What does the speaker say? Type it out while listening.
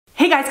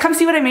Hey guys, come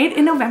see what I made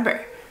in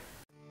November.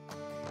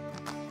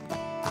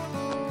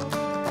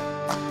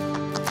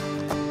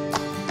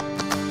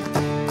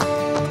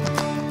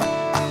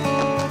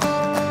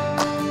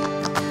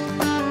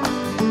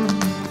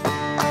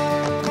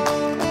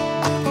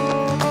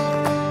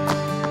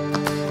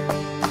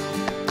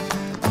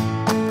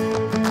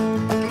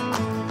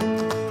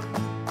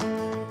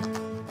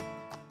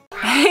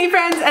 Hey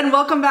friends, and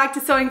welcome back to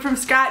Sewing from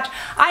Scratch.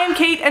 I am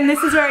Kate, and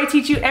this is where I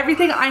teach you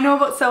everything I know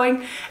about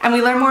sewing, and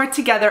we learn more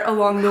together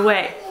along the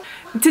way.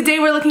 Today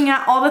we're looking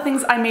at all the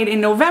things I made in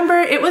November.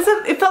 It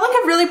felt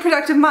like a really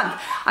productive month.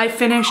 I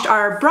finished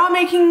our bra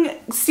making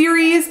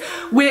series,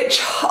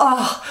 which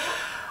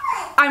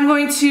I'm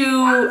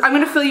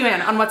gonna fill you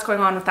in on what's going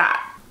on with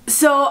that.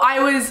 So I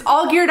was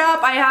all geared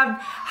up. I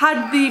have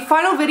had the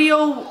final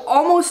video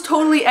almost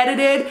totally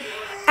edited.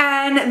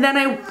 And then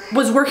I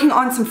was working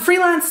on some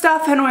freelance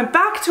stuff and I went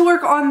back to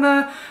work on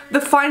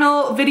the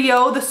final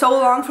video, the sew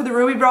along for the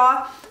Ruby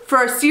bra for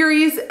our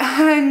series,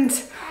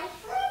 and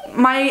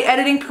my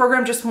editing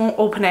program just won't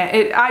open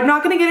it. I'm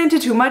not gonna get into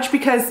too much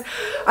because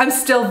I'm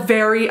still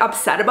very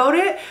upset about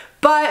it.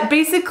 But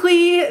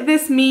basically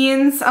this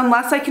means,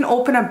 unless I can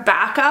open a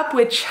backup,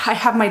 which I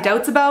have my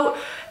doubts about,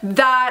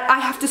 that I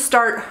have to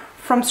start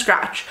from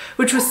scratch,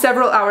 which was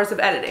several hours of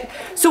editing.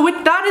 So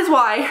that is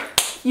why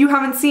you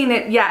haven't seen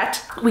it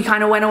yet. We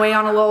kind of went away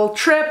on a little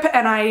trip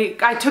and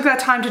I took that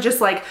time to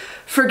just like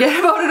forget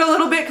about it a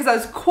little bit because I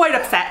was quite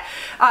upset.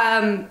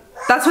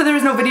 That's why there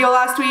was no video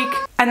last week,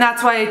 and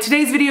that's why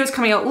today's video is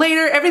coming out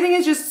later. Everything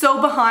is just so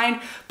behind.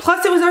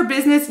 Plus it was our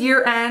business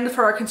year end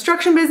for our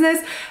construction business,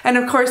 and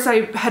of course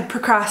I had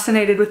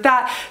procrastinated with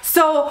that.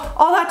 So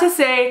all that to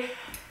say,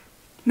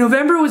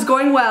 November was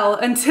going well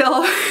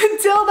until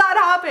that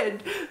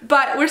happened,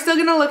 but we're still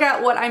gonna look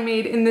at what I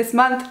made in this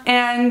month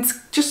and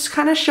just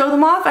kind of show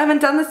them off. I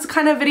haven't done this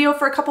kind of video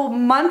for a couple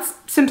months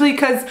simply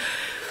because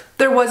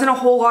there wasn't a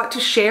whole lot to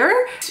share.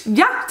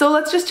 Yeah, so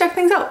let's just check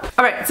things out.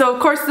 All right, so of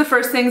course the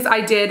first things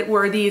I did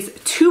were these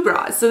two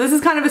bras. So this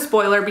is kind of a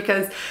spoiler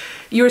because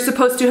you were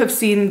supposed to have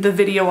seen the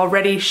video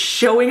already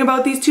showing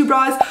about these two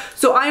bras,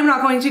 so I am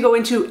not going to go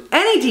into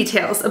any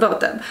details about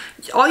them.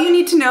 All you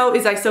need to know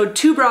is I sewed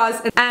two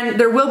bras, and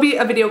there will be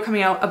a video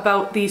coming out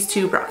about these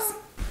two bras.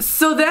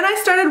 So then I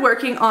started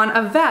working on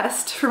a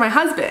vest for my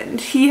husband.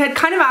 He had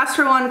kind of asked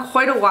for one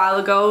quite a while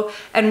ago,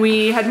 and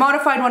we had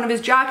modified one of his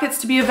jackets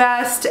to be a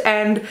vest,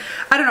 and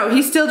I don't know,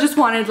 he still just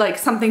wanted like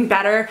something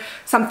better,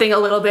 something a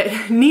little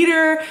bit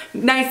neater,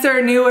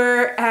 nicer,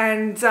 newer,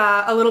 and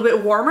a little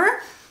bit warmer.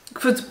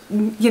 Because,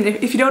 you know,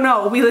 if you don't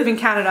know, we live in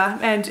Canada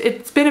and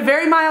it's been a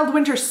very mild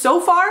winter so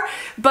far,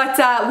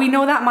 but we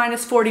know that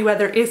 -40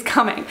 weather is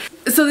coming.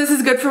 So this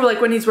is good for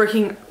like when he's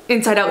working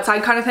inside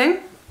outside kind of thing,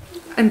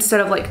 instead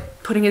of like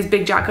putting his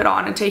big jacket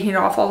on and taking it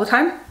off all the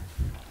time.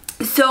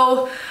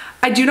 So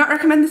I do not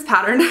recommend this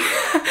pattern.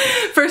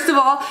 First of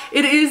all,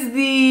 it is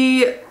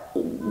the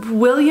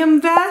William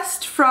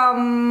vest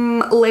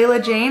from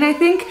Layla Jane, I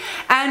think.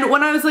 And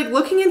when I was like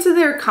looking into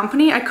their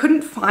company, I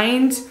couldn't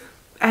find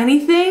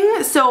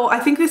anything, so I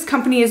think this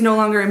company is no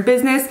longer in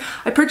business.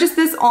 I purchased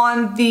this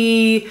on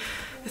the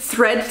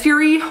Thread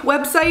Theory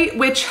website,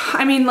 which,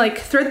 I mean, like,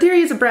 Thread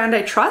Theory is a brand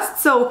I trust,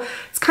 so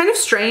it's kind of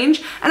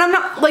strange. And I'm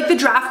not, like, the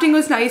drafting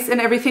was nice and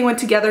everything went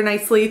together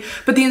nicely,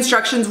 but the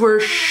instructions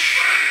were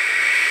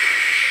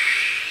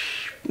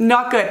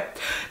not good.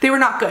 They were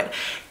not good.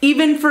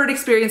 Even for an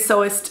experienced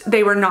sewist,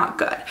 they were not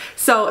good.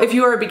 So if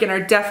you are a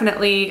beginner,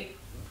 definitely,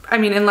 I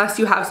mean, unless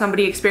you have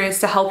somebody experienced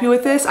to help you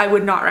with this, I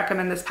would not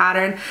recommend this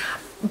pattern.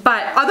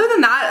 But other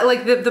than that,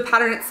 like the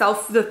pattern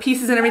itself, the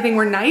pieces and everything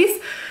were nice.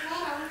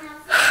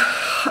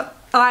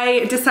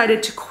 I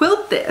decided to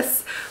quilt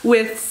this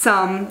with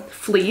some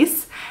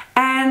fleece,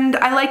 and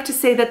I like to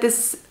say that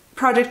this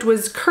project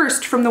was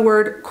cursed from the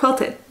word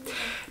quilted.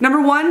 Number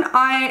one,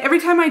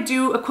 every time I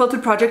do a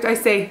quilted project, I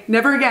say,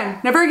 never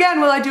again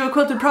will I do a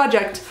quilted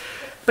project.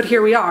 But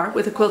here we are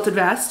with a quilted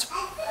vest.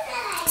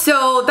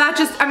 So that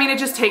just, I mean, it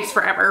just takes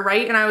forever,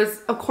 right? And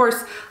of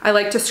course, I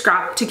like to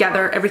scrap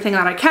together everything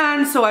that I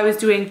can. So I was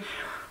doing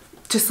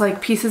just like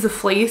pieces of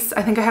fleece.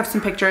 I think I have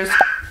some pictures.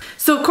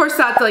 So of course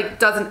that like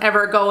doesn't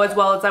ever go as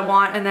well as I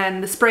want. And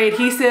then the spray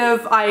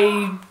adhesive,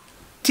 I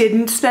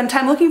didn't spend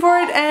time looking for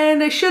it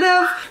and I should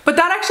have, but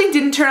that actually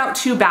didn't turn out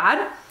too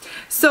bad.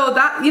 So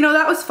that, you know,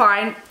 that was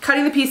fine.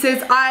 Cutting the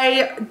pieces,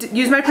 I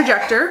used my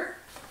projector,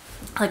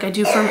 like I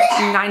do for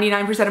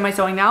 99% of my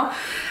sewing now.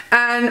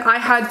 And I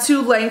had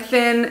to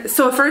lengthen,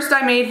 so at first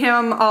I made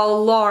him a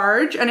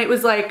large, and it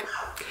was like,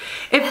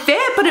 it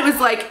fit, but it was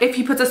like, if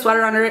he puts a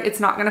sweater under it, it's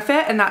not gonna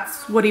fit, and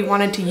that's what he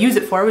wanted to use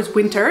it for, was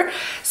winter.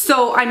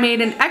 So I made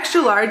an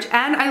extra large,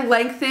 and I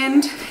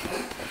lengthened,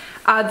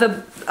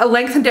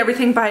 lengthened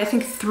everything by I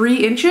think 3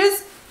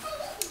 inches.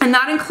 And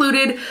that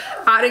included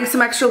adding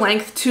some extra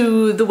length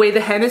to the way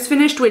the hem is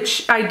finished,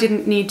 which I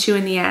didn't need to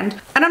in the end.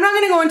 And I'm not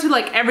gonna go into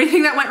like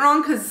everything that went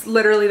wrong because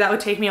literally that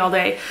would take me all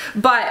day.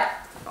 But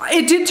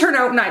it did turn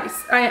out nice.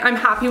 I'm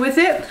happy with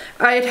it.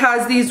 It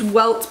has these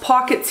welt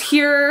pockets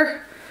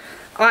here.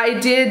 I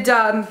did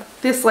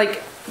this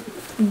like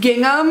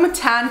gingham,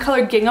 tan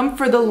colored gingham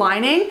for the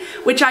lining,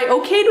 which I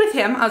okayed with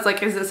him. I was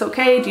like, is this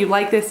okay? Do you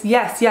like this?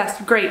 Yes,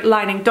 yes, great,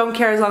 lining. Don't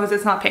care as long as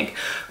it's not pink.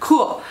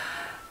 Cool.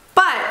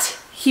 But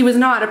he was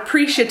not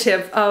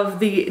appreciative of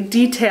the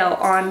detail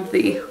on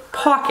the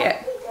pocket.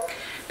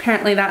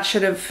 Apparently that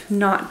should have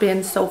not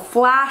been so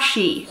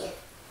flashy.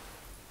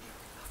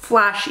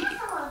 Flashy.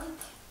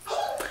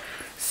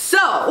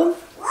 So,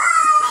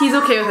 he's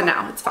okay with it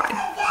now, it's fine.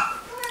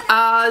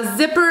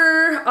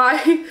 Zipper,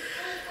 I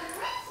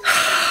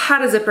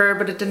had a zipper,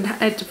 but it didn't,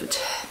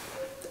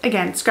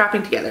 again,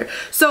 scrapping together.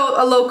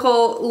 So a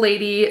local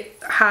lady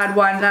had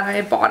one that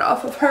I bought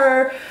off of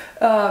her,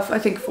 I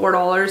think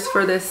 $4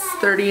 for this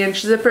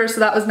 30-inch zipper, so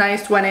that was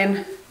nice, went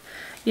in,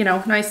 you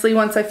know, nicely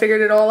once I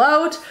figured it all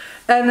out.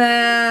 And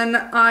then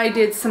I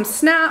did some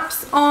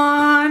snaps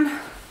on,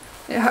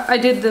 I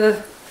did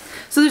the,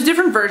 so there's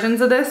different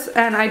versions of this,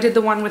 and I did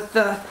the one with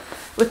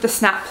the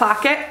snap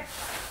placket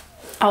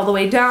all the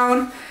way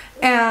down,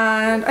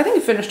 and I think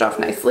it finished off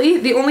nicely.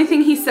 The only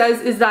thing he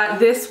says is that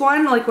this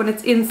one, like when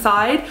it's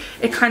inside,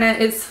 it kind of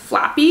is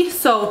flappy,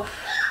 so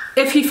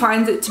if he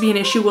finds it to be an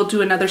issue, we'll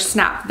do another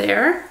snap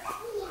there.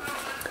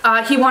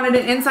 He wanted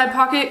an inside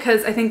pocket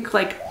because I think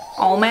like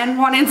all men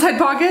want inside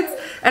pockets,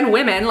 and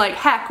women, like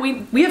heck,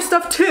 we have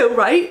stuff too,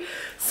 right?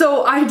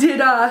 So I did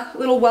a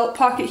little welt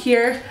pocket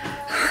here,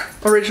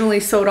 originally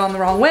sewed on the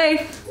wrong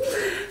way,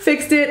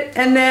 fixed it,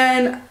 and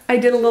then I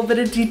did a little bit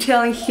of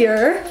detailing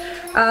here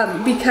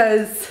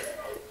because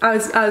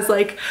I was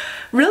like,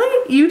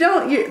 really? You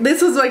don't,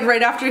 this was like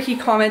right after he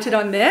commented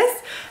on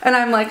this, and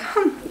I'm like,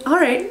 all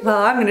right,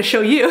 well, I'm gonna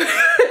show you.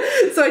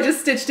 So I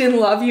just stitched in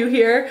love you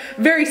here.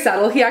 Very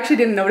subtle. He actually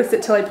didn't notice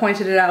it till I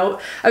pointed it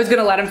out. I was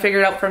gonna let him figure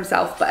it out for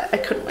himself, but I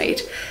couldn't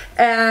wait.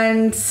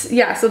 And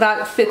yeah, so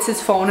that fits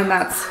his phone, and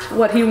that's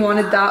what he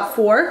wanted that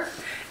for.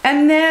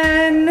 And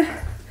then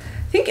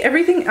I think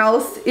everything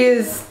else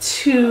was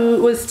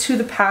to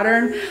the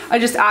pattern. I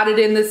just added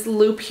in this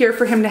loop here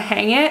for him to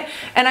hang it.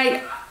 And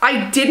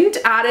I didn't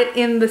add it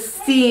in the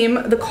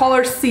seam, the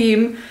collar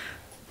seam,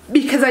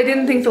 because I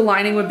didn't think the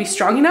lining would be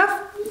strong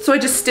enough. So I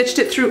just stitched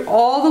it through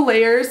all the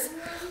layers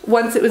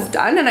once it was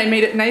done, and I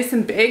made it nice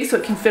and big so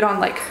it can fit on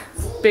like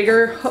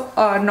bigger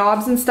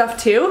knobs and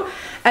stuff too.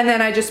 And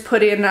then I just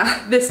put in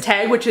this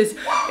tag, which is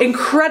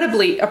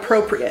incredibly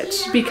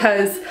appropriate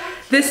because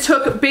this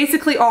took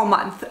basically all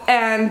month,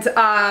 and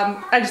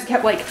I just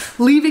kept like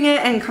leaving it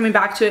and coming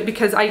back to it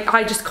because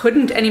I just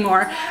couldn't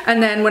anymore.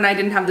 And then when I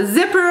didn't have the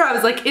zipper, I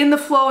was like in the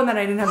flow, and then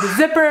I didn't have the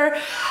zipper,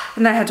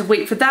 and then I had to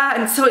wait for that.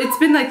 And so it's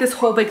been like this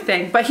whole big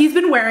thing, but he's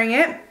been wearing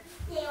it,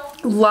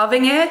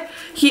 loving it.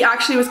 He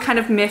actually was kind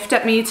of miffed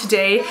at me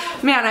today.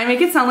 Man, I make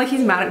it sound like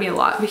he's mad at me a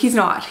lot, but he's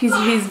not.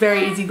 He's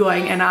very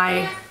easygoing, and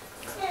I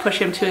push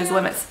him to his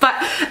limits. But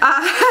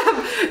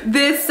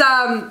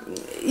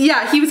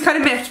yeah, he was kind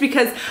of miffed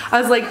because I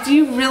was like, do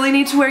you really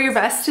need to wear your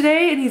vest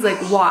today? And he's like,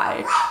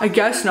 why? I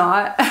guess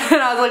not.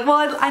 And I was like,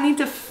 well, I need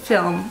to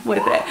film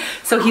with it.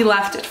 So he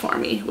left it for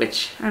me,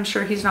 which I'm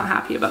sure he's not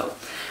happy about.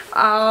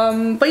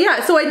 But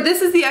yeah, so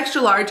this is the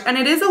extra large, and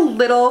it is a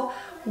little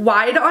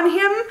wide on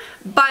him,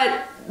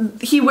 but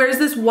he wears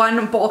this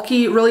one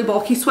bulky, really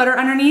bulky sweater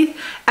underneath,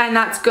 and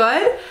that's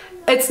good.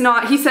 It's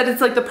not, he said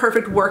it's like the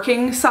perfect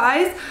working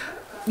size,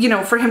 you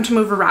know, for him to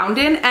move around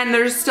in, and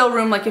there's still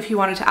room like if he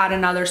wanted to add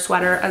another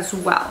sweater as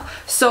well.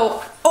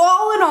 So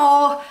all in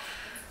all,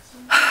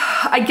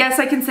 I guess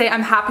I can say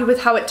I'm happy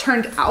with how it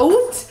turned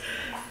out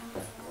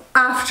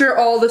after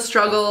all the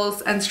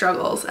struggles and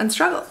struggles and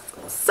struggles.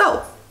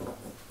 So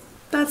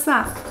that's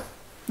that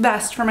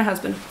vest for my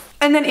husband.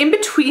 And then in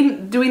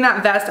between doing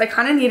that vest, I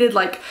kind of needed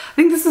like, I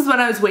think this is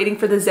when I was waiting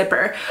for the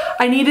zipper,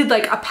 I needed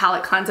like a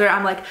palette cleanser.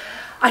 I'm like,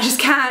 I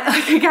just can't,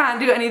 like I can't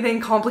do anything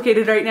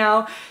complicated right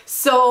now.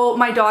 So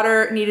my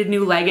daughter needed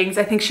new leggings.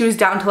 I think she was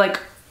down to like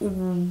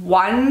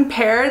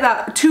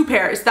two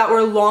pairs that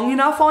were long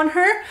enough on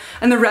her,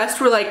 and the rest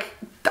were like,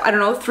 I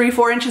don't know,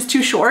 3-4 inches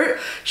too short.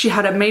 She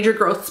had a major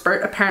growth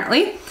spurt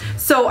apparently.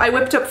 So I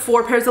whipped up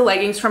 4 pairs of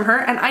leggings from her,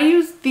 and I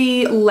used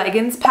the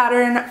leggings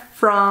pattern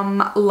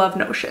from Love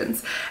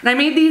Notions. And I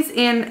made these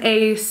in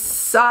a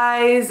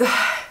size,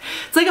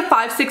 it's like a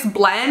 5-6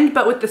 blend,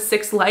 but with the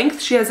 6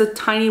 length. She has a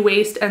tiny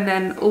waist and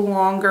then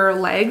longer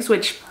legs,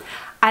 which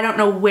I don't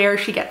know where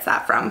she gets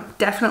that from.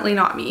 Definitely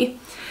not me.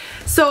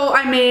 So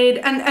I made,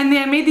 and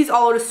I made these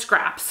all out of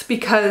scraps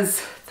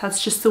because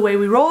that's just the way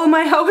we roll in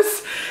my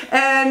house.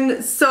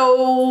 And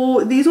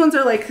so these ones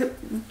are like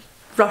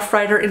Rough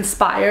Rider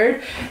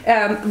inspired.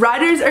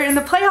 Riders are in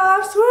the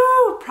playoffs,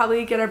 woo!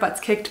 Probably get our butts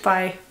kicked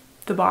by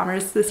the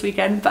Bombers this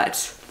weekend,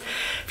 but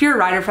if you're a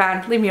Rider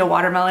fan, leave me a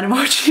watermelon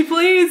emoji,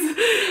 please.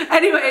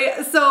 Anyway,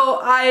 so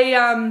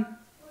I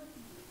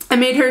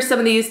made her some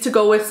of these to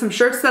go with some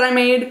shirts that I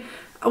made,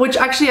 which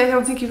actually I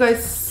don't think you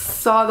guys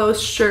saw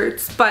those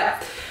shirts,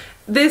 but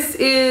this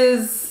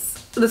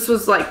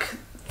was like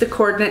the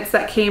coordinates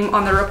that came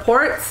on the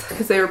reports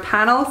because they were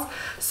panels.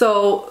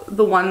 So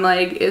the one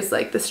leg is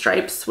like the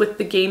stripes with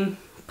the game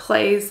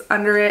plays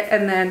under it,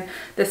 and then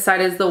this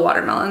side is the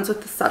watermelons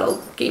with the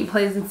subtle game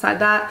plays inside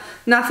that.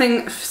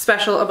 Nothing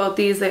special about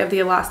these. They have the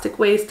elastic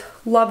waist.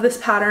 Love this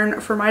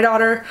pattern for my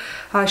daughter.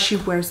 She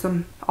wears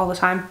them all the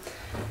time.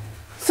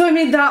 So I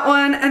made that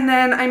one, and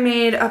then I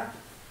made a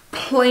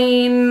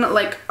plain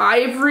like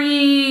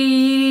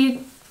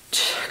ivory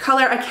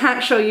color. I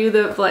can't show you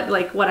the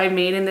like what I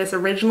made in this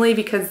originally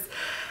because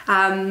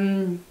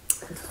in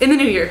the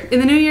new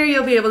year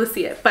you'll be able to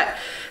see it, but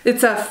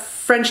it's a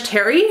French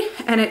terry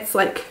and it's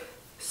like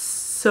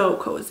so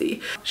cozy.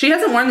 She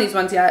hasn't worn these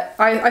ones yet.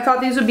 I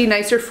thought these would be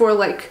nicer for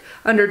like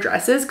under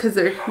dresses because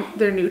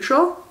they're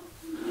neutral.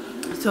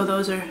 So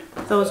those are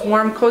those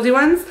warm cozy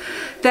ones.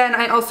 Then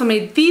I also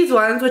made these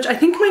ones, which I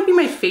think might be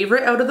my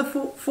favorite out of the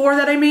four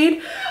that I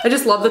made. I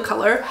just love the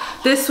color.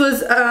 This was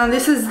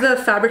this is the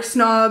Fabric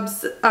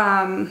Snobs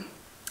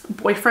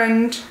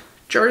boyfriend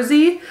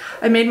jersey.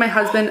 I made my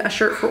husband a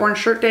shirt for Orange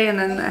Shirt Day, and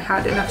then I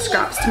had enough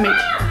scraps to make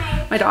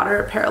my daughter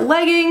a pair of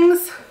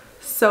leggings.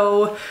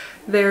 So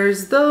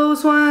there's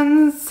those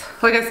ones.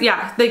 Like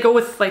yeah, they go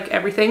with like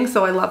everything,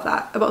 so I love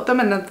that about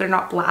them, and that they're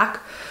not black.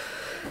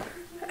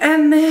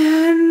 And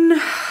then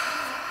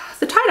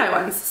the tie-dye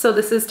ones. So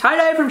this is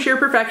tie-dye from Sheer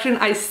Perfection.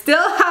 I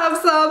still have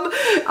some.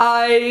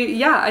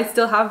 I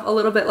still have a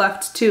little bit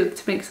left too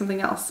to make something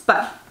else,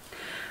 but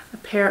a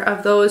pair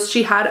of those.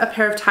 She had a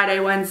pair of tie-dye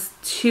ones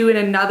too in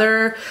a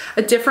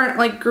different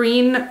like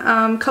green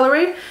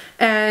colorway,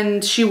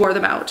 and she wore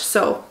them out.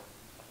 So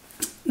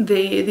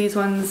these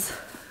ones,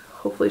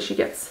 hopefully she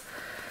gets,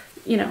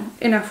 you know,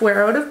 enough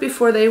wear out of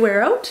before they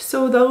wear out.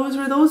 So those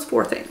were those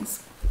four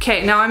things.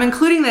 Okay, now I'm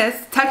including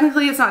this.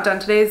 Technically it's not done.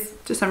 Today's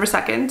December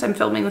 2nd. I'm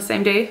filming the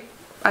same day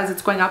as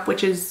it's going up,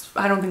 which is,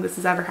 I don't think this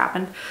has ever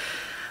happened.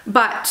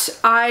 But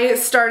I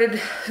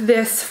started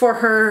this for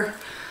her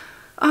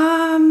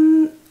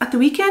at the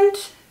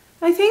weekend,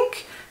 I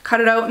think.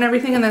 Cut it out and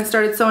everything, and then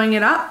started sewing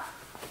it up.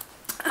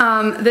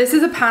 This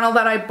is a panel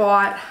that I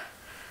bought,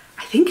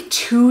 I think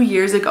 2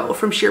 years ago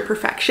from Sheer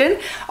Perfection.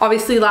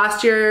 Obviously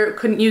last year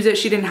couldn't use it.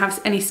 She didn't have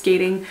any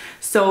skating,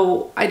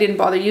 so I didn't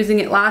bother using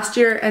it last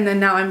year, and then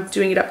now I'm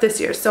doing it up this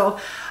year. So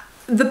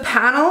the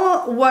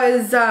panel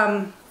was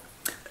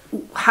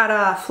had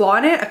a flaw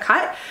in it, a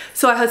cut,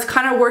 so I was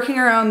kind of working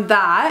around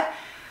that.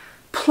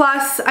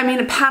 Plus, I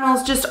mean,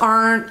 panels just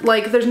aren't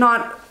like, there's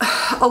not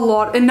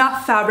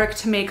enough fabric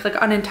to make like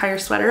an entire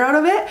sweater out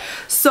of it.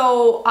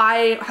 So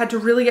I had to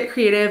really get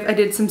creative. I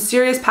did some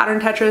serious pattern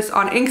Tetris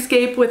on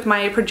Inkscape with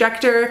my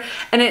projector,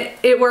 and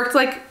it worked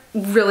like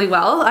really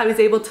well. I was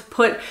able to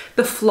put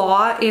the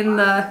flaw in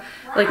the,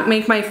 like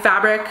make my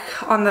fabric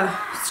on the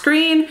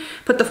screen,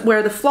 put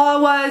where the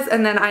flaw was,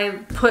 and then I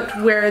put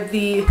where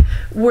the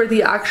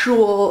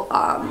actual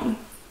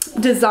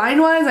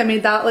design was. I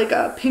made that like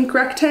a pink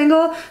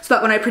rectangle so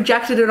that when I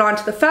projected it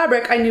onto the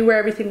fabric I knew where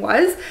everything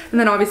was, and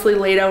then obviously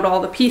laid out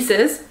all the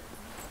pieces.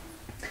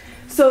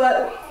 So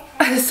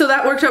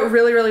that worked out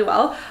really, really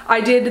well. I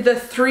did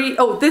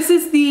this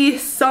is the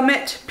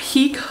Summit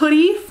Peak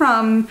hoodie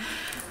from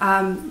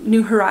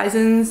New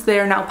Horizons. They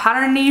are now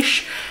Pattern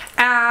Niche,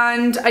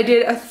 and I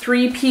did a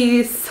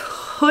 3-piece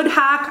hood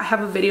hack. I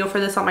have a video for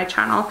this on my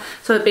channel.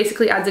 So it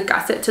basically adds a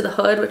gusset to the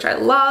hood, which I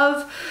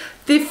love.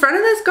 The front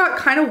of this got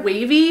kind of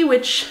wavy,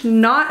 which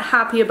not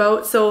happy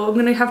about, so I'm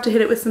gonna have to hit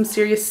it with some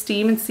serious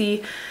steam and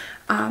see,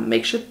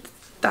 make sure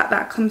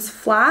that comes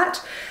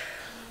flat.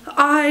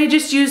 I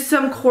just used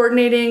some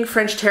coordinating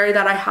French terry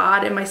that I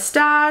had in my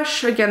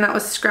stash. Again, that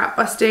was scrap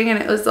busting,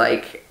 and it was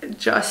like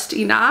just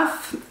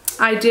enough.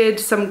 I did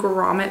some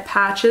grommet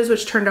patches,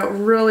 which turned out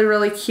really,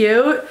 really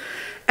cute.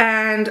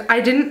 And we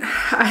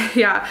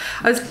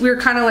were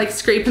kind of like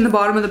scraping the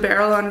bottom of the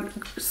barrel on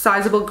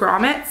sizable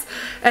grommets,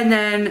 and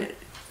then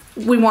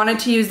we wanted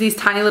to use these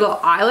tiny little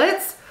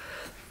eyelets,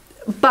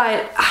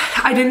 but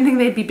I didn't think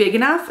they'd be big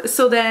enough.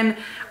 So then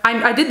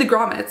I did the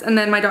grommets, and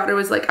then my daughter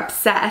was like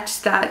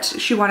upset that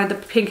she wanted the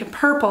pink and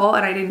purple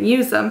and I didn't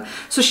use them.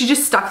 So she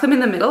just stuck them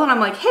in the middle, and I'm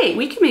like, hey,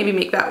 we can maybe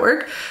make that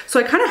work. So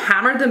I kind of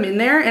hammered them in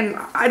there, and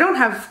I don't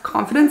have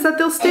confidence that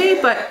they'll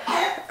stay, but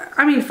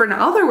I mean, for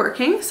now they're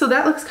working. So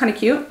that looks kind of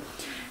cute.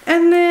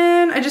 And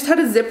then I just had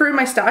a zipper in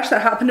my stash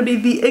that happened to be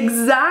the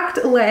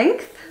exact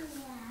length.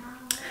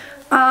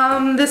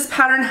 This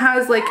pattern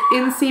has like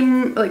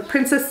inseam, like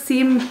princess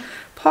seam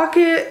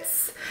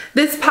pockets.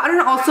 This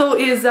pattern also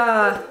is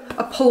a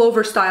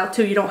pullover style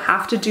too. You don't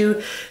have to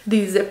do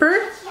the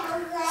zipper,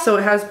 so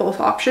it has both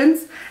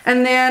options.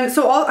 And then,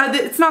 so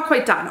it's not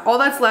quite done. All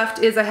that's left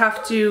is I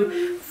have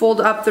to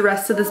fold up the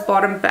rest of this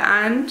bottom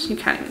band. You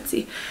can't even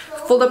see.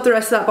 Fold up the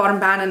rest of that bottom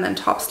band and then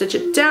top stitch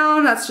it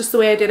down. That's just the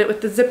way I did it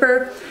with the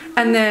zipper.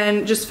 And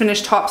then just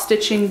finish top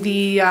stitching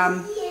the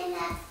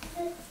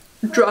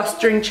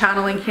drawstring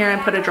channeling here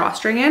and put a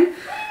drawstring in,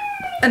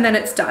 and then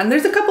it's done.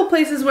 There's a couple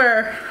places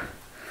where,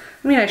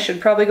 I mean, I should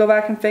probably go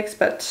back and fix,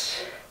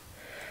 but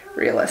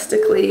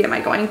realistically, am I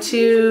going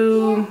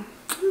to?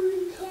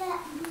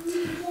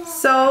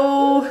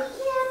 So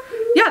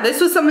yeah,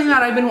 this was something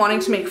that I've been wanting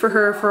to make for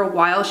her for a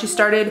while. She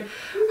started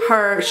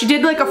she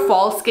did like a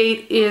fall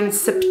skate in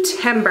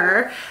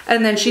September,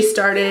 and then she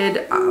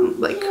started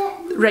like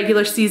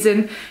regular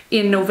season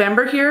in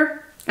November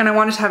here, and I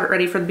wanted to have it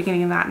ready for the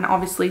beginning of that, and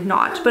obviously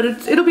not, but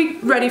it'll be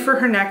ready for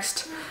her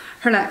next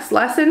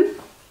lesson.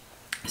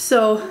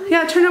 So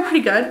yeah, it turned out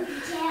pretty good.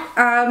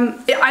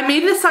 I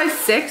made it a size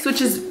 6,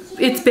 which is,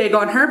 it's big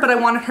on her, but I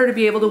wanted her to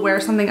be able to wear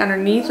something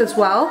underneath as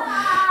well,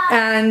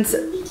 and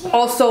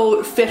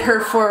also fit her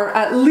for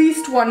at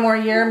least 1 more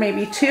year,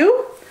 maybe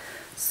 2.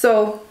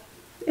 So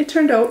it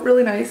turned out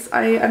really nice.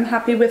 I'm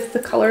happy with the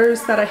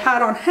colors that I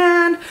had on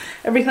hand,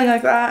 everything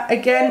like that.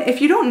 Again, if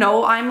you don't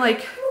know, I'm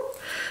like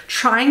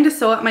trying to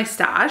sew at my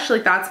stash,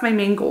 like that's my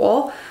main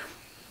goal.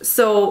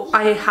 So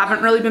I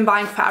haven't really been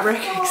buying fabric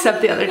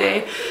except the other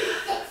day.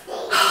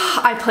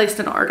 I placed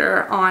an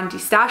order on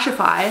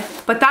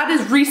Destashify, but that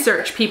is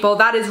research, people.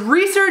 That is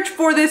research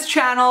for this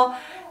channel.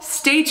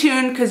 Stay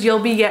tuned because you'll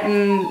be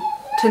getting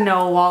to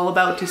know all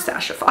about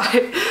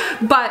Destashify.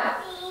 But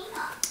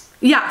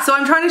yeah, so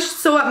I'm trying to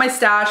sew at my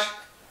stash.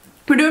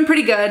 We're doing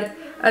pretty good.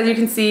 As you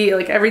can see,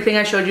 like everything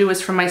I showed you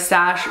was from my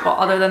stash, well,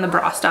 other than the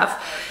bra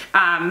stuff.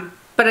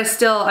 But I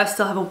still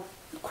have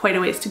quite a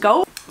ways to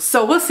go.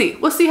 So we'll see.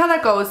 We'll see how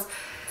that goes.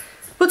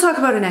 We'll talk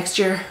about it next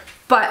year.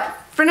 But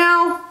for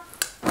now,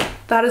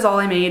 that is all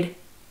I made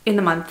in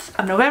the month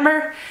of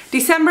November.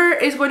 December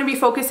is going to be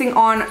focusing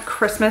on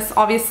Christmas.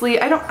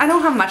 Obviously, I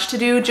don't have much to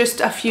do, just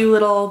a few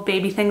little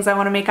baby things I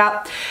want to make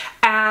up.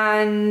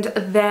 And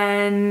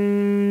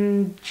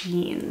then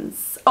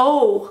jeans.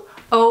 Oh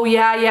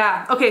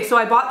yeah. Okay, so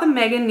I bought the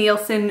Megan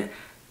Nielsen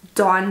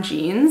Dawn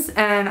jeans,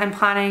 and I'm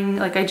planning,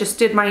 like I just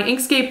did my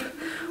Inkscape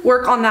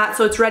work on that,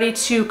 so it's ready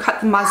to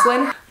cut the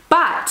muslin.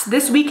 But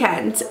this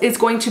weekend is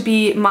going to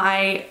be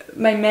my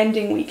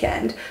mending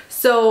weekend.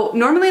 So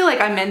normally like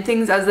I mend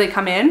things as they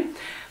come in,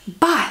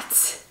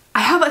 but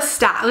I have a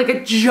stack, like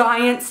a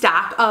giant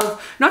stack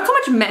of not so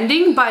much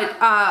mending, but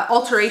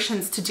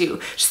alterations to do.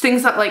 Just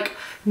things that like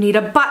need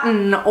a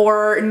button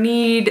or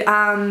need,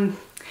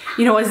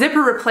 you know, a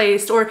zipper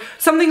replaced or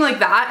something like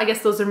that. I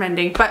guess those are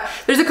mending, but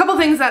there's a couple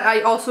things that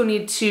I also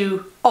need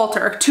to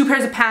alter. 2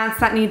 pairs of pants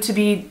that need to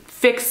be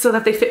fixed so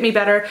that they fit me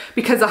better,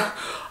 because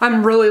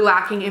I'm really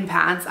lacking in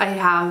pants. I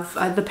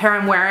have the pair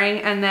I'm wearing,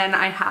 and then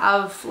I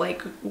have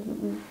like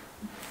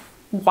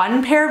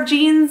 1 pair of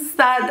jeans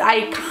that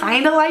I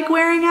kind of like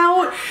wearing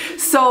out.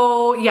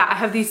 So yeah, I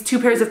have these 2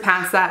 pairs of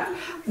pants that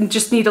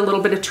just need a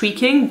little bit of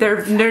tweaking.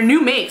 They're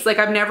new makes, like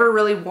I've never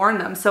really worn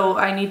them, so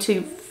I need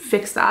to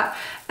fix that.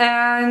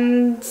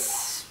 And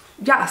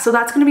yeah, so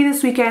that's gonna be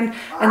this weekend,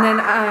 and then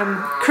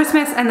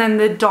Christmas, and then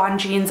the Dawn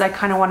jeans, I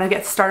kind of want to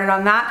get started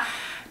on that.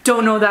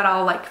 Don't know that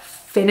I'll like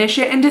finish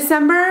it in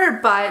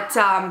December, but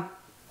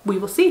we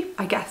will see,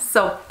 I guess.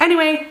 So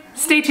anyway,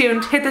 stay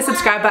tuned, hit the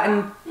subscribe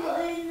button.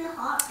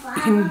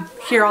 You can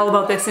hear all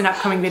about this in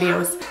upcoming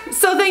videos.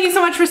 So thank you so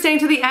much for staying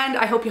to the end.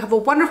 I hope you have a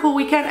wonderful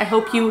weekend. I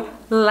hope you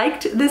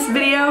liked this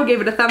video,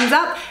 gave it a thumbs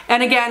up,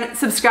 and again,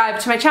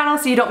 subscribe to my channel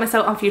so you don't miss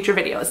out on future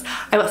videos.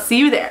 I will see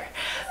you there.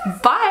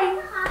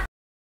 Bye!